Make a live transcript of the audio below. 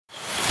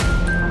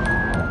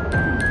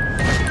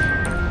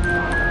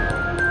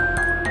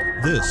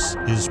This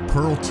is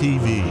Pearl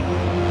TV.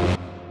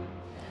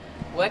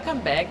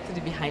 Welcome back to the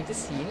behind the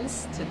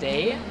scenes.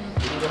 Today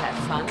we will have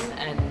fun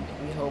and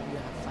we hope you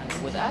have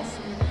fun with us.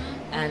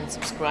 And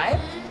subscribe,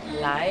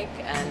 like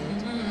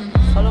and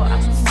follow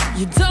us.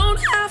 You don't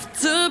have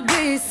to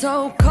be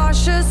so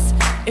cautious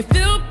if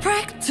you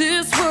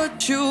practice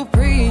what you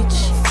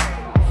preach.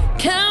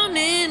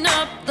 Counting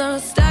up the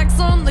stacks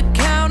on the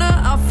counter,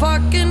 I'm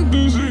fucking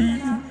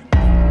busy.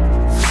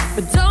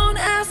 But don't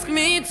ask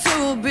me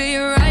to be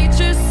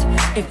righteous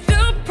if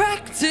you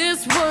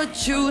practice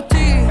what you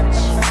teach.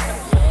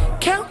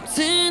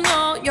 Counting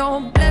all your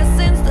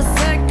blessings the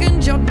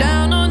second you're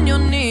down on your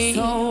knees.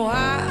 So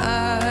why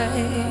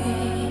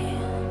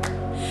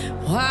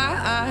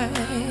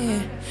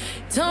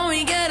don't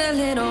we get a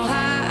little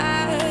high?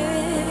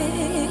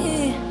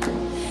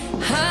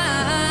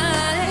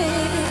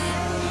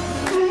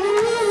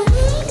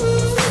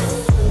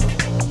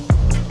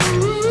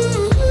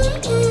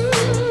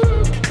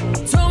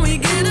 Don't we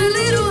get a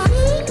little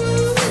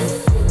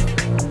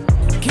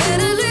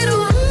get a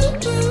little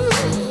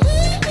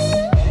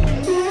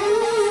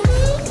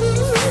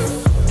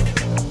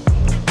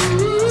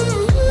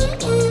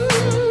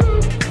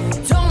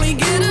don't we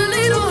get a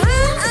little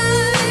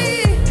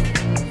high?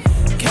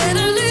 Get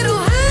a little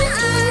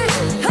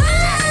high.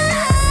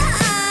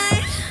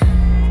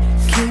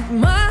 Keep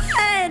my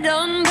head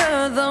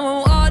under the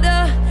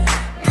water,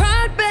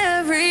 pride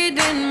buried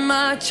in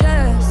my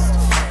chest.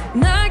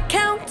 Not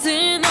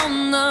counting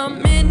on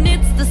the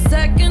minutes, the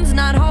seconds,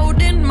 not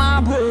holding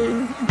my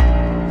breath.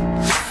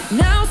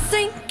 Now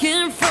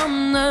sinking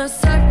from the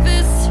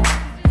surface,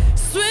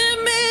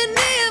 swimming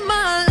in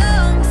my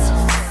lungs,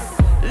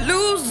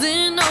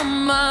 losing all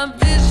my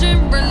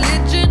vision,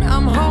 religion,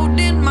 I'm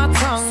holding my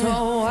tongue.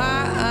 So why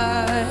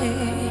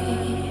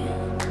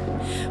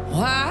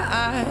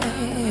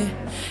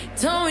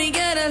don't we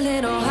get a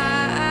little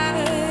high?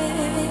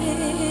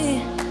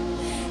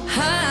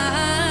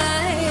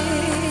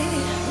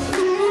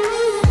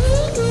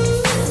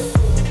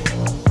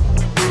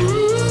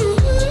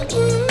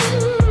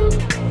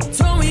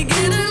 Don't we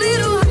get a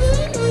little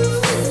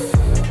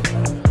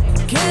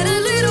get a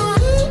little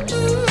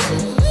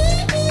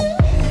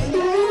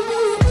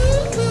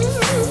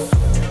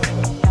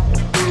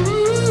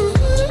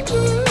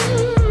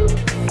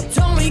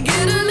don't we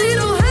get a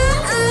little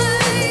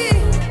high?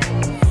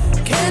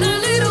 Get a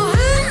little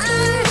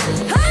high.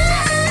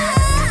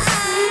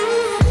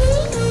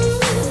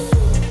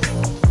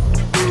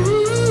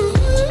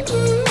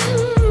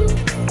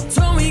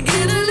 Don't we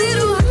get a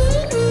little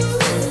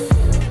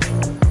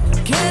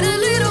get a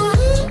little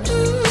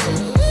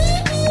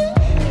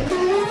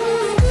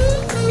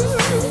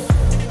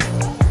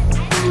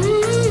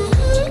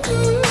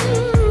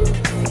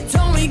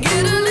don't we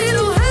get a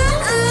little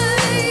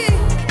high?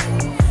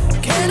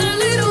 Get a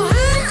little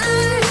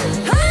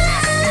high.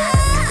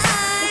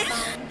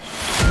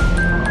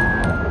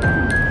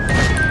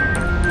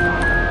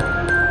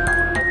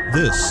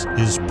 This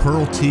is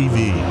Pearl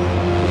TV.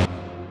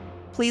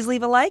 Please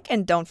leave a like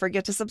and don't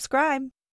forget to subscribe.